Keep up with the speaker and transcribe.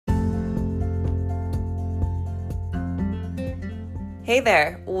Hey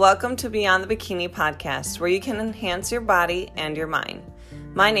there, welcome to Beyond the Bikini podcast, where you can enhance your body and your mind.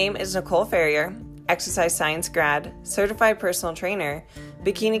 My name is Nicole Ferrier, exercise science grad, certified personal trainer,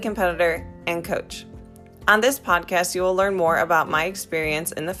 bikini competitor, and coach. On this podcast, you will learn more about my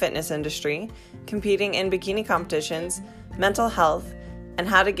experience in the fitness industry, competing in bikini competitions, mental health, and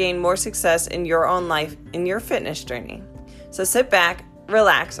how to gain more success in your own life in your fitness journey. So sit back,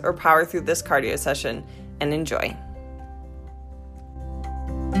 relax, or power through this cardio session and enjoy.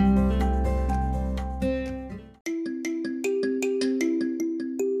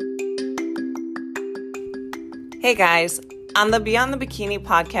 Hey guys, on the Beyond the Bikini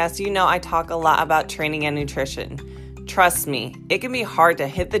podcast, you know I talk a lot about training and nutrition. Trust me, it can be hard to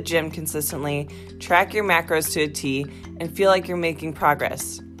hit the gym consistently, track your macros to a T, and feel like you're making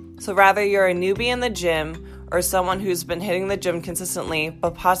progress. So whether you're a newbie in the gym or someone who's been hitting the gym consistently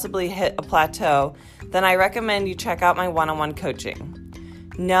but possibly hit a plateau, then I recommend you check out my one-on-one coaching.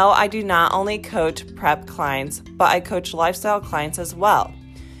 No, I do not only coach prep clients, but I coach lifestyle clients as well.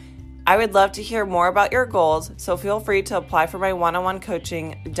 I would love to hear more about your goals, so feel free to apply for my one-on-one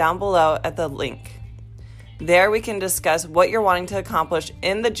coaching down below at the link. There we can discuss what you're wanting to accomplish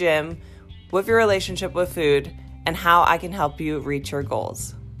in the gym, with your relationship with food, and how I can help you reach your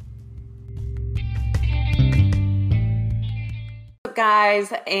goals. What's up,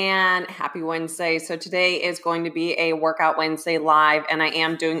 guys, and happy Wednesday. So today is going to be a Workout Wednesday live, and I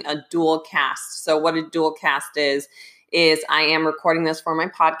am doing a dual cast. So what a dual cast is I am recording this for my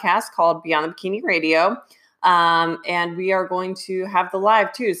podcast called Beyond the Bikini Radio. And we are going to have the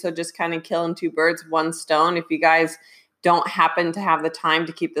live too. So just kind of killing two birds, one stone. If you guys don't happen to have the time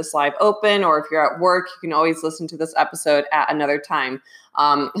to keep this live open, or if you're at work, you can always listen to this episode at another time.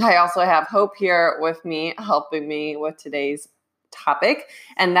 I also have Hope here with me, helping me with today's topic.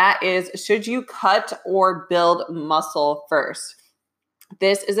 And that is, should you cut or build muscle first?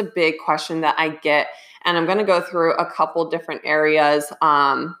 This is a big question that I get, and I'm going to go through a couple different areas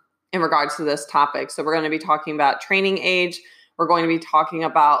in regards to this topic. So we're going to be talking about training age. We're going to be talking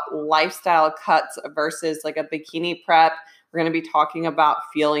about lifestyle cuts versus like a bikini prep. We're going to be talking about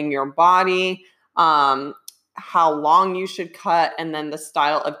feeling your body, how long you should cut, and then the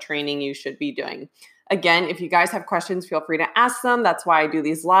style of training you should be doing. Again, if you guys have questions, feel free to ask them. That's why I do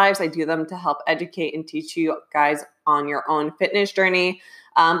these lives. I do them to help educate and teach you guys on your own fitness journey.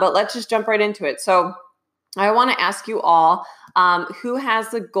 But let's just jump right into it. So I want to ask you all, who has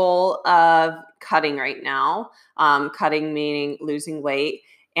the goal of cutting right now? Cutting meaning losing weight.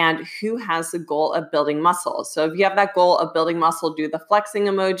 And who has the goal of building muscle? So if you have that goal of building muscle, do the flexing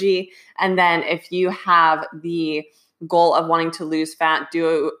emoji. And then if you have the goal of wanting to lose fat,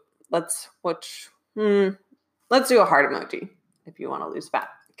 let's do a heart emoji if you want to lose fat.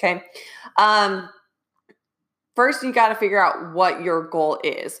 Okay. First, you got to figure out what your goal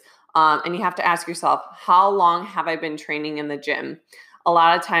is. And you have to ask yourself, how long have I been training in the gym? A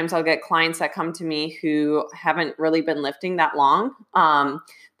lot of times I'll get clients that come to me who haven't really been lifting that long.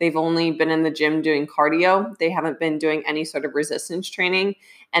 They've only been in the gym doing cardio. They haven't been doing any sort of resistance training.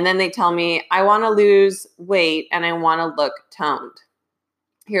 And then they tell me, I want to lose weight and I want to look toned.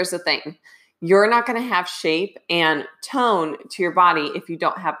 Here's the thing. You're not going to have shape and tone to your body if you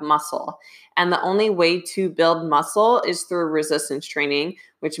don't have muscle. And the only way to build muscle is through resistance training,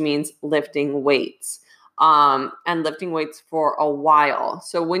 which means lifting weights, and lifting weights for a while.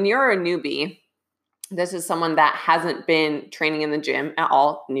 So when you're a newbie, this is someone that hasn't been training in the gym at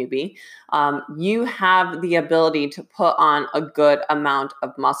all, newbie, you have the ability to put on a good amount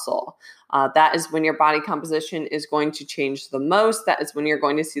of muscle. That is when your body composition is going to change the most. That is when you're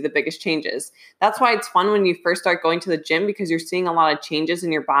going to see the biggest changes. That's why it's fun when you first start going to the gym, because you're seeing a lot of changes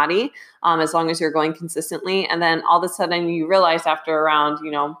in your body as long as you're going consistently. And then all of a sudden you realize after around,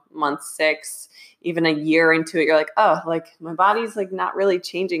 month 6, even a year into it, you're like, oh, like my body's like not really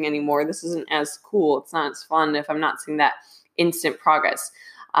changing anymore. This isn't as cool. It's not as fun if I'm not seeing that instant progress.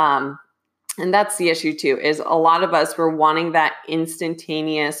 And that's the issue too, is a lot of us, we're wanting that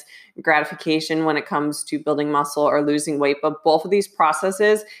instantaneous gratification when it comes to building muscle or losing weight. But both of these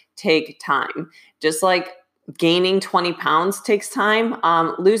processes take time. Just like gaining 20 pounds takes time,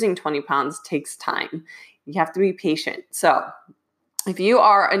 losing 20 pounds takes time. You have to be patient. So if you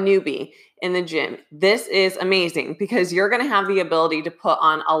are a newbie in the gym, this is amazing because you're going to have the ability to put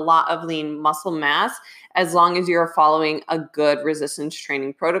on a lot of lean muscle mass as long as you're following a good resistance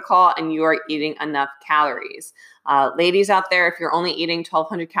training protocol and you are eating enough calories. Ladies out there, if you're only eating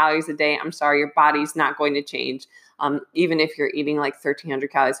 1,200 calories a day, I'm sorry, your body's not going to change. Even if you're eating like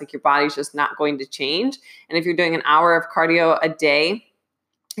 1,300 calories, like your body's just not going to change. And if you're doing an hour of cardio a day,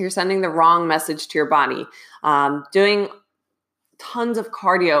 you're sending the wrong message to your body. Doing tons of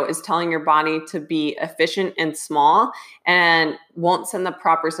cardio is telling your body to be efficient and small and won't send the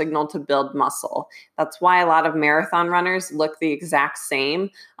proper signal to build muscle. That's why a lot of marathon runners look the exact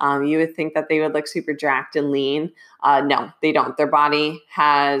same. You would think that they would look super jacked and lean. No, they don't. Their body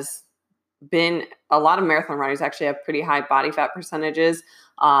has been, a lot of marathon runners actually have pretty high body fat percentages,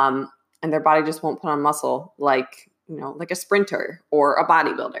 and their body just won't put on muscle like a sprinter or a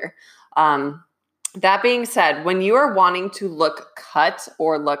bodybuilder. That being said, when you are wanting to look cut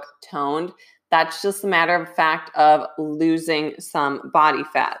or look toned, that's just a matter of fact of losing some body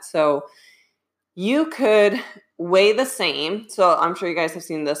fat. So you could weigh the same. So I'm sure you guys have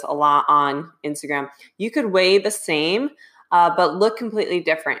seen this a lot on Instagram. You could weigh the same, but look completely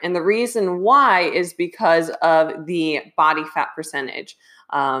different. And the reason why is because of the body fat percentage.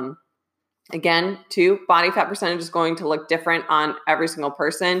 Again, body fat percentage is going to look different on every single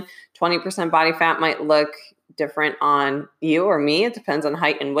person. 20% body fat might look different on you or me. It depends on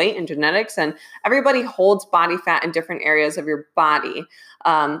height and weight and genetics. And everybody holds body fat in different areas of your body.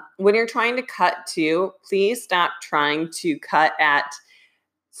 When you're trying to cut too, please stop trying to cut at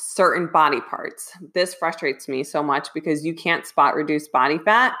certain body parts. This frustrates me so much because you can't spot reduce body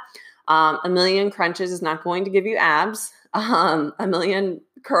fat. A million crunches is not going to give you abs. A million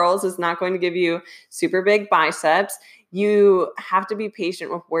curls is not going to give you super big biceps. You have to be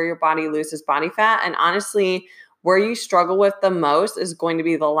patient with where your body loses body fat. And honestly, where you struggle with the most is going to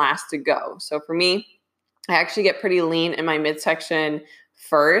be the last to go. So for me, I actually get pretty lean in my midsection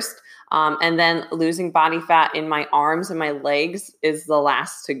first. And then losing body fat in my arms and my legs is the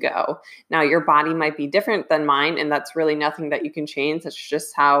last to go. Now, your body might be different than mine, and that's really nothing that you can change. That's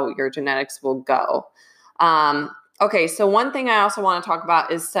just how your genetics will go. Okay, so one thing I also want to talk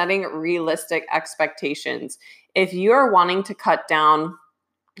about is setting realistic expectations. If you're wanting to cut down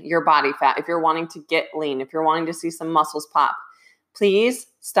your body fat, if you're wanting to get lean, if you're wanting to see some muscles pop, please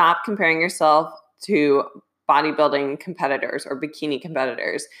stop comparing yourself to bodybuilding competitors or bikini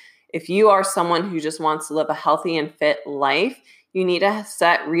competitors. If you are someone who just wants to live a healthy and fit life, you need to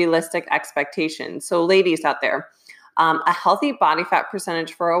set realistic expectations. So ladies out there, a healthy body fat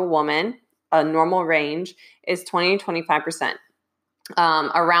percentage for a woman, a normal range, is 20 to 25%.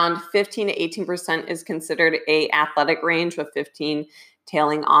 Around 15 to 18% is considered a athletic range, with 15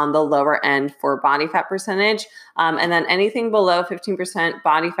 tailing on the lower end for body fat percentage. And then anything below 15%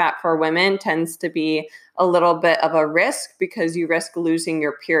 body fat for women tends to be a little bit of a risk because you risk losing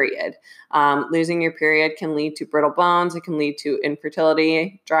your period. Losing your period can lead to brittle bones. It can lead to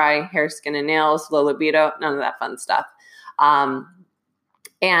infertility, dry hair, skin, and nails, low libido, none of that fun stuff.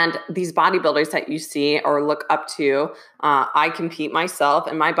 And these bodybuilders that you see or look up to, I compete myself,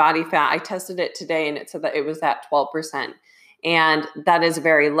 and my body fat, I tested it today and it said that it was at 12%. And that is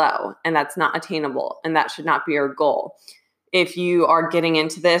very low, and that's not attainable, and that should not be your goal. If you are getting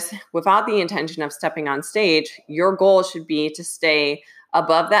into this without the intention of stepping on stage, your goal should be to stay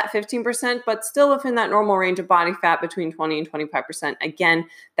above that 15%, but still within that normal range of body fat between 20 and 25%. Again,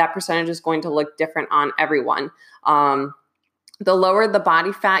 that percentage is going to look different on everyone. The lower the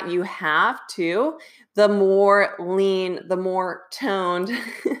body fat you have too, the more lean, the more toned,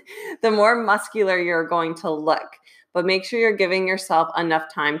 the more muscular you're going to look. But make sure you're giving yourself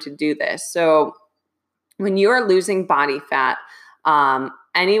enough time to do this. So when you are losing body fat,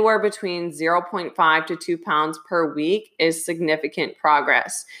 anywhere between 0.5 to 2 pounds per week is significant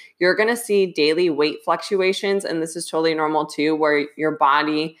progress. You're going to see daily weight fluctuations, and this is totally normal too, where your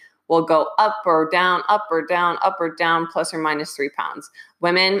body will go up or down, up or down, up or down, plus or minus 3 pounds.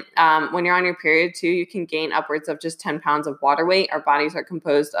 Women, when you're on your period too, you can gain upwards of just 10 pounds of water weight. Our bodies are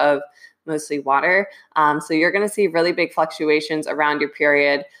composed of mostly water. So you're going to see really big fluctuations around your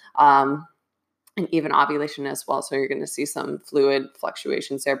period, and even ovulation as well. So you're going to see some fluid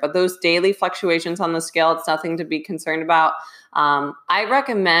fluctuations there. But those daily fluctuations on the scale, it's nothing to be concerned about. I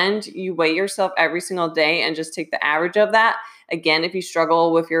recommend you weigh yourself every single day and just take the average of that. Again, if you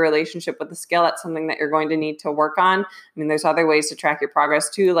struggle with your relationship with the scale, that's something that you're going to need to work on. I mean, there's other ways to track your progress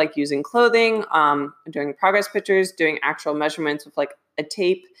too, like using clothing, doing progress pictures, doing actual measurements with like a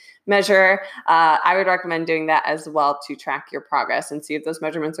tape measure. I would recommend doing that as well to track your progress and see if those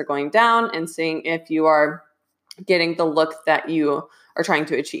measurements are going down and seeing if you are getting the look that you are trying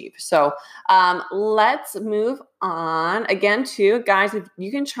to achieve. So let's move on. Again, too, guys, if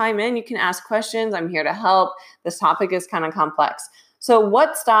you can chime in, you can ask questions. I'm here to help. This topic is kind of complex. So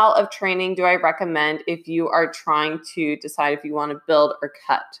what style of training do I recommend if you are trying to decide if you want to build or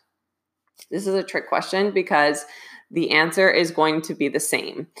cut? This is a trick question because the answer is going to be the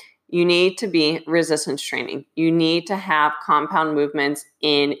same. You need to be resistance training. You need to have compound movements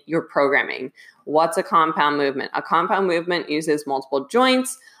in your programming. What's a compound movement? A compound movement uses multiple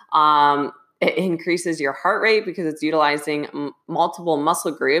joints. It increases your heart rate because it's utilizing multiple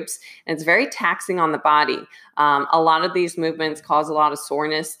muscle groups, and it's very taxing on the body. A lot of these movements cause a lot of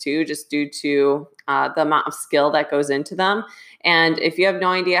soreness too, just due to the amount of skill that goes into them. And if you have no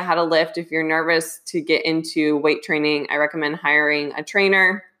idea how to lift, if you're nervous to get into weight training, I recommend hiring a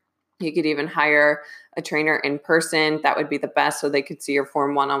trainer. You could even hire a trainer in person. That would be the best, so they could see your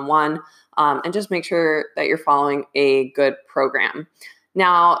form one-on-one, and just make sure that you're following a good program.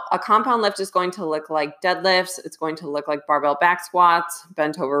 Now, a compound lift is going to look like deadlifts. It's going to look like barbell back squats,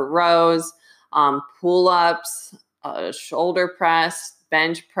 bent over rows, pull-ups, shoulder press,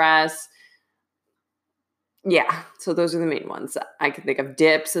 bench press. Yeah, so those are the main ones I can think of.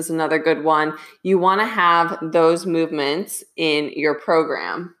 Dips is another good one. You want to have those movements in your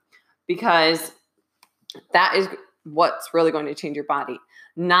program because that is what's really going to change your body,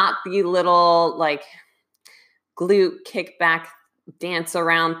 not the little like glute kickback dance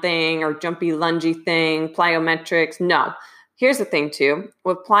around thing or jumpy lungy thing, plyometrics. No. Here's the thing too,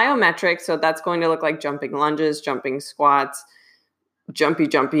 with plyometrics, so that's going to look like jumping lunges, jumping squats, jumpy,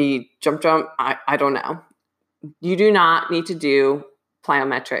 jump. I don't know. You do not need to do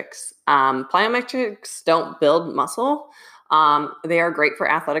plyometrics. Plyometrics don't build muscle. They are great for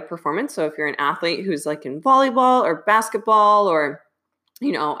athletic performance. So if you're an athlete who's like in volleyball or basketball or,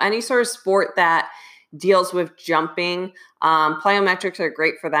 any sort of sport that deals with jumping, plyometrics are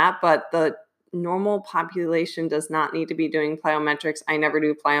great for that, but the normal population does not need to be doing plyometrics. I never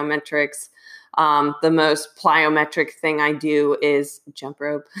do plyometrics. The most plyometric thing I do is jump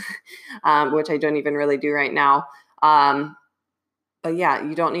rope, which I don't even really do right now. But yeah,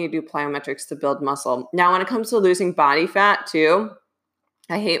 you don't need to do plyometrics to build muscle. Now, when it comes to losing body fat too,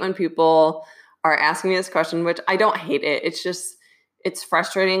 I hate when people are asking me this question, which I don't hate it. It's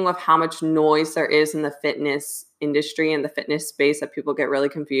frustrating with how much noise there is in the fitness industry and the fitness space that people get really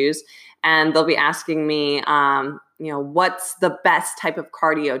confused. And they'll be asking me, what's the best type of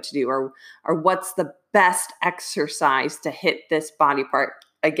cardio to do, or what's the best exercise to hit this body part?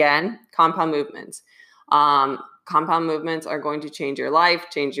 Again, compound movements. Compound movements are going to change your life,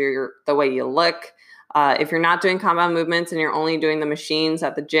 change the way you look. If you're not doing compound movements and you're only doing the machines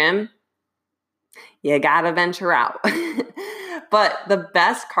at the gym, you gotta venture out. But the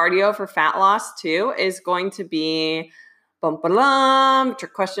best cardio for fat loss too is going to be,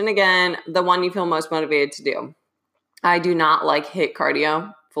 trick question again, the one you feel most motivated to do. I do not like HIIT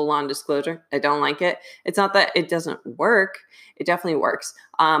cardio, full on disclosure. I don't like it. It's not that it doesn't work. It definitely works.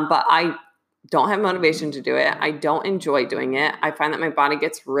 But I don't have motivation to do it. I don't enjoy doing it. I find that my body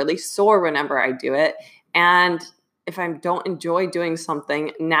gets really sore whenever I do it. And if I don't enjoy doing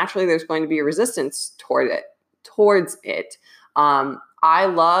something, naturally there's going to be a resistance towards it. I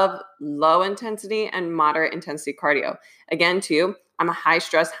love low intensity and moderate intensity cardio. Again, too, I'm a high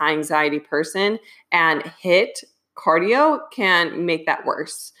stress, high anxiety person, and HIIT cardio can make that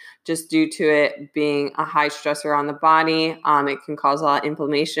worse just due to it being a high stressor on the body. It can cause a lot of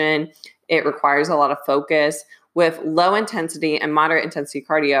inflammation. It requires a lot of focus. With low intensity and moderate intensity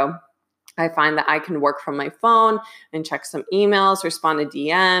cardio, I find that I can work from my phone and check some emails, respond to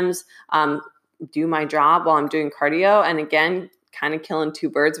DMs, do my job while I'm doing cardio. And again, kind of killing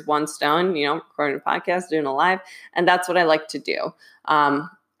two birds with one stone, recording a podcast, doing a live. And that's what I like to do.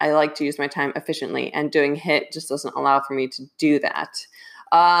 I like to use my time efficiently, and doing HIIT just doesn't allow for me to do that.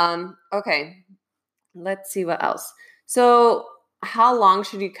 Okay, let's see what else. So how long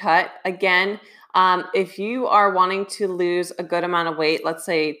should you cut? Again, if you are wanting to lose a good amount of weight, let's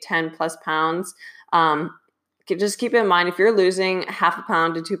say 10 plus pounds, just keep in mind, if you're losing half a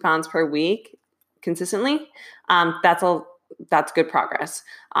pound to 2 pounds per week consistently, that's good progress.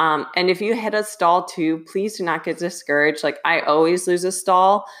 And if you hit a stall too, please do not get discouraged. Like, I always lose a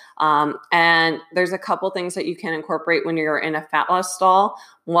stall. And there's a couple things that you can incorporate when you're in a fat loss stall.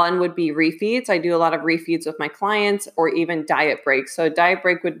 One would be refeeds. I do a lot of refeeds with my clients, or even diet breaks. So a diet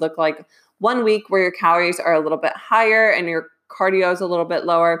break would look like 1 week where your calories are a little bit higher and your cardio is a little bit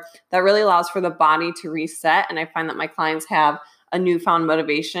lower. That really allows for the body to reset. And I find that my clients have a newfound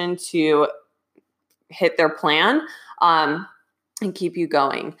motivation to hit their plan and keep you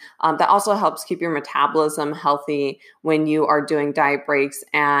going. That also helps keep your metabolism healthy when you are doing diet breaks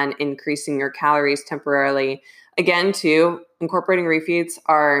and increasing your calories temporarily. Again, too, incorporating refeeds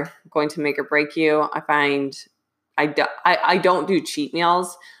are going to make or break you. I find I don't do cheat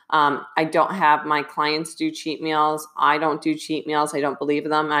meals. I don't have my clients do cheat meals. I don't do cheat meals. I don't believe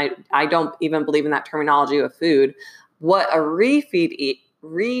in them. I don't even believe in that terminology of food. What a refeed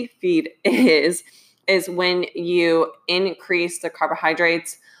refeed is when you increase the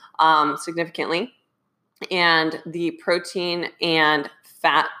carbohydrates significantly, and the protein and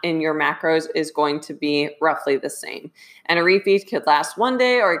fat in your macros is going to be roughly the same. And a refeed could last 1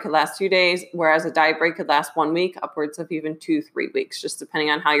 day or it could last 2 days, whereas a diet break could last 1 week, upwards of even 2-3 weeks, just depending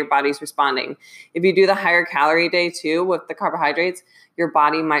on how your body's responding. If you do the higher calorie day too with the carbohydrates, your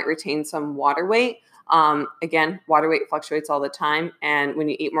body might retain some water weight. Again, water weight fluctuates all the time. And when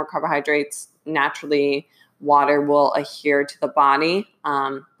you eat more carbohydrates, naturally water will adhere to the body,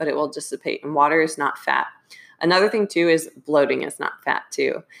 but it will dissipate. And water is not fat. Another thing too is bloating is not fat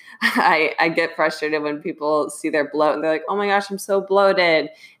too. I get frustrated when people see their bloat and they're like, oh my gosh, I'm so bloated.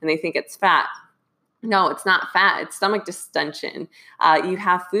 And they think it's fat. No, it's not fat. It's stomach distension. You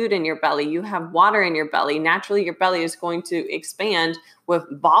have food in your belly. You have water in your belly. Naturally, your belly is going to expand with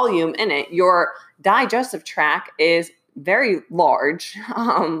volume in it. Your digestive tract is very large.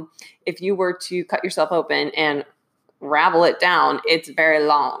 If you were to cut yourself open and ravel it down, it's very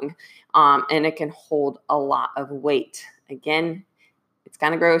long. And it can hold a lot of weight. Again, it's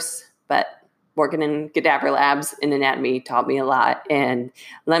kind of gross, but working in cadaver labs in anatomy taught me a lot. And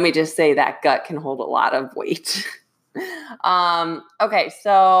let me just say that gut can hold a lot of weight. Okay,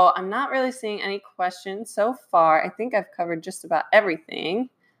 so I'm not really seeing any questions so far. I think I've covered just about everything.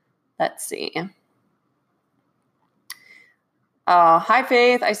 Let's see. Hi,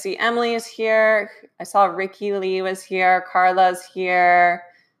 Faith. I see Emily is here. I saw Ricky Lee was here. Carla's here.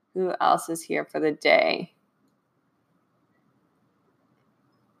 Who else is here for the day?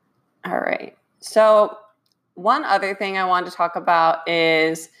 All right. So one other thing I wanted to talk about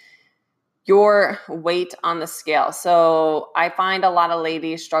is your weight on the scale. So I find a lot of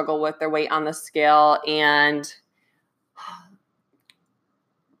ladies struggle with their weight on the scale and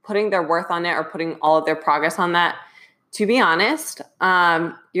putting their worth on it or putting all of their progress on that. To be honest,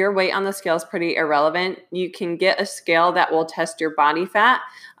 your weight on the scale is pretty irrelevant. You can get a scale that will test your body fat,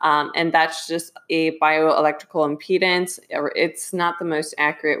 and that's just a bioelectrical impedance. It's not the most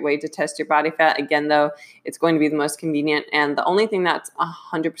accurate way to test your body fat. Again, though, it's going to be the most convenient. And the only thing that's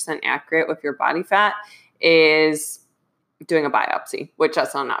 100% accurate with your body fat is doing a biopsy, which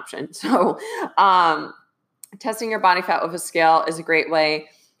that's not an option. So testing your body fat with a scale is a great way.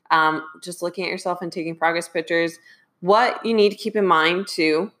 Just looking at yourself and taking progress pictures. What you need to keep in mind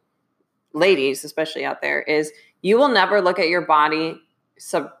too, ladies, especially out there, is you will never look at your body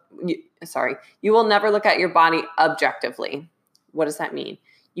you will never look at your body objectively. What does that mean?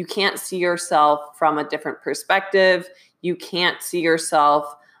 You can't see yourself from a different perspective. You can't see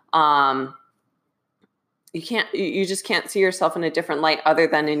yourself you just can't see yourself in a different light other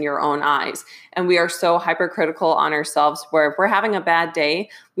than in your own eyes. And we are so hypercritical on ourselves where if we're having a bad day,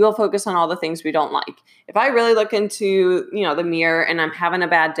 we will focus on all the things we don't like. If I really look into, the mirror and I'm having a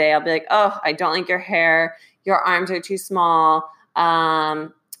bad day, I'll be like, oh, I don't like your hair. Your arms are too small.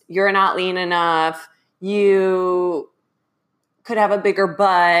 You're not lean enough. You could have a bigger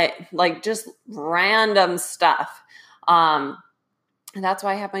butt, like just random stuff. And that's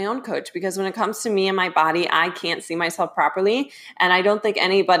why I have my own coach, because when it comes to me and my body, I can't see myself properly. And I don't think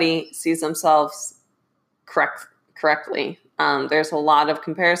anybody sees themselves correctly. There's a lot of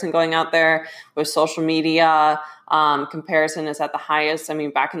comparison going out there with social media. Comparison is at the highest. I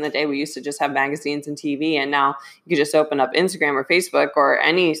mean, back in the day, we used to just have magazines and TV, and now you could just open up Instagram or Facebook or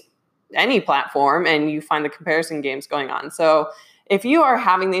any platform and you find the comparison games going on. So if you are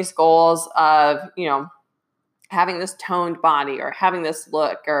having these goals of, having this toned body or having this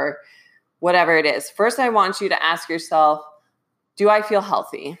look or whatever it is, first I want you to ask yourself, do I feel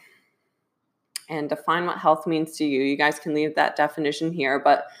healthy? And define what health means to you. You guys can leave that definition here.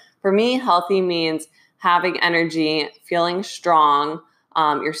 But for me, healthy means having energy, feeling strong,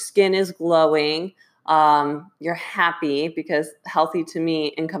 your skin is glowing, you're happy, because healthy to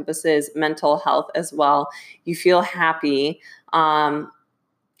me encompasses mental health as well. You feel happy.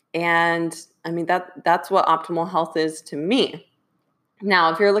 And I mean, that's what optimal health is to me.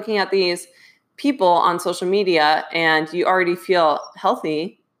 Now, if you're looking at these people on social media and you already feel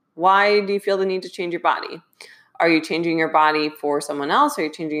healthy, why do you feel the need to change your body? Are you changing your body for someone else? Are you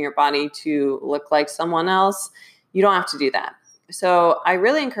changing your body to look like someone else? You don't have to do that. So I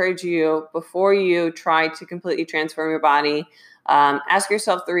really encourage you, before you try to completely transform your body, ask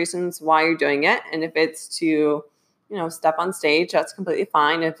yourself the reasons why you're doing it. And if it's to step on stage, that's completely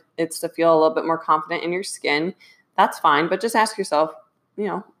fine. If it's to feel a little bit more confident in your skin, that's fine. But just ask yourself,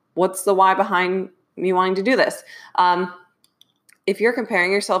 what's the why behind me wanting to do this? If you're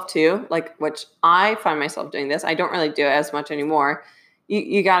comparing yourself to, which I find myself doing this, I don't really do it as much anymore.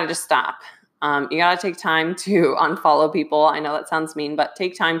 You got to just stop. You got to take time to unfollow people. I know that sounds mean, but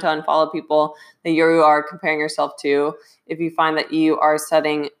take time to unfollow people that you are comparing yourself to. If you find that you are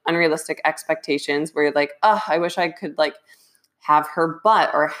setting unrealistic expectations where you're like, oh, I wish I could like have her butt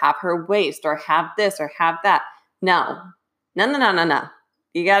or have her waist or have this or have that. No.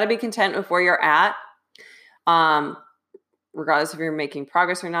 You got to be content with where you're at. Regardless if you're making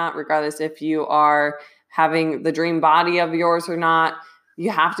progress or not, regardless if you are having the dream body of yours or not, you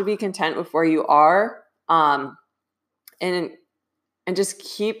have to be content with where you are. And just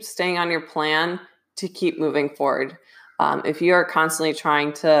keep staying on your plan to keep moving forward. If you are constantly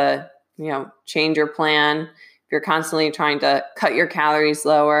trying to, change your plan, if you're constantly trying to cut your calories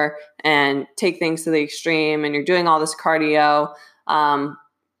lower and take things to the extreme and you're doing all this cardio,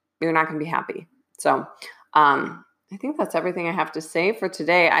 you're not going to be happy. So, I think that's everything I have to say for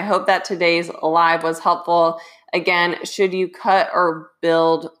today. I hope that today's live was helpful. Again, should you cut or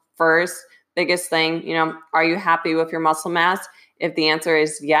build first? Biggest thing, are you happy with your muscle mass? If the answer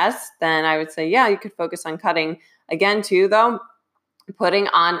is yes, then I would say, yeah, you could focus on cutting. Again, too, though, putting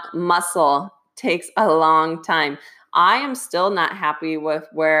on muscle takes a long time. I am still not happy with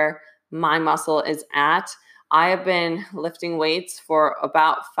where my muscle is at. I have been lifting weights for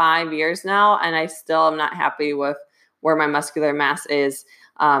about 5 years now, and I still am not happy with where my muscular mass is.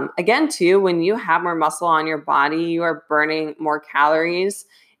 Again, too, when you have more muscle on your body, you are burning more calories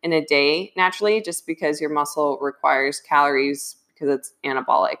in a day naturally, just because your muscle requires calories because it's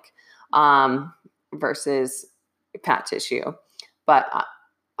anabolic versus fat tissue. But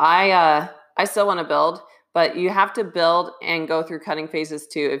I still want to build, but you have to build and go through cutting phases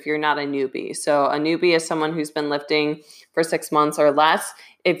too if you're not a newbie. So a newbie is someone who's been lifting for 6 months or less.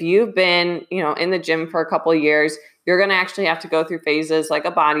 If you've been, in the gym for a couple of years, you're going to actually have to go through phases like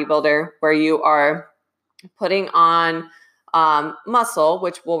a bodybuilder where you are putting on muscle,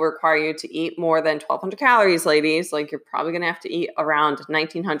 which will require you to eat more than 1,200 calories, ladies. Like you're probably going to have to eat around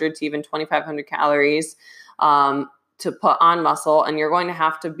 1,900 to even 2,500 calories to put on muscle. And you're going to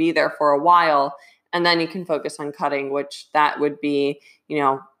have to be there for a while. And then you can focus on cutting, which that would be,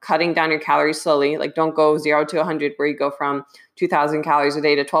 cutting down your calories slowly. Like don't go 0 to 100 where you go from 2,000 calories a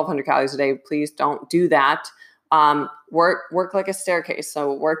day to 1,200 calories a day. Please don't do that. Work like a staircase.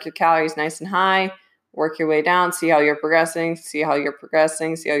 So work your calories nice and high, work your way down, see how you're progressing.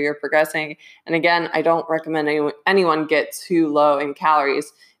 And again, I don't recommend anyone get too low in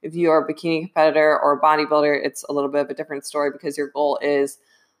calories. If you are a bikini competitor or a bodybuilder, it's a little bit of a different story because your goal is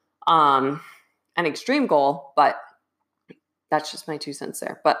an extreme goal, but that's just my 2 cents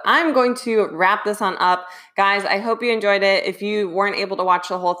there. But I'm going to wrap this on up. Guys, I hope you enjoyed it. If you weren't able to watch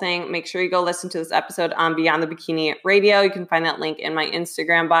the whole thing, make sure you go listen to this episode on Beyond the Bikini Radio. You can find that link in my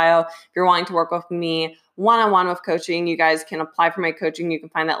Instagram bio. If you're wanting to work with me one-on-one with coaching, you guys can apply for my coaching. You can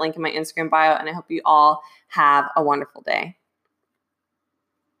find that link in my Instagram bio. And I hope you all have a wonderful day.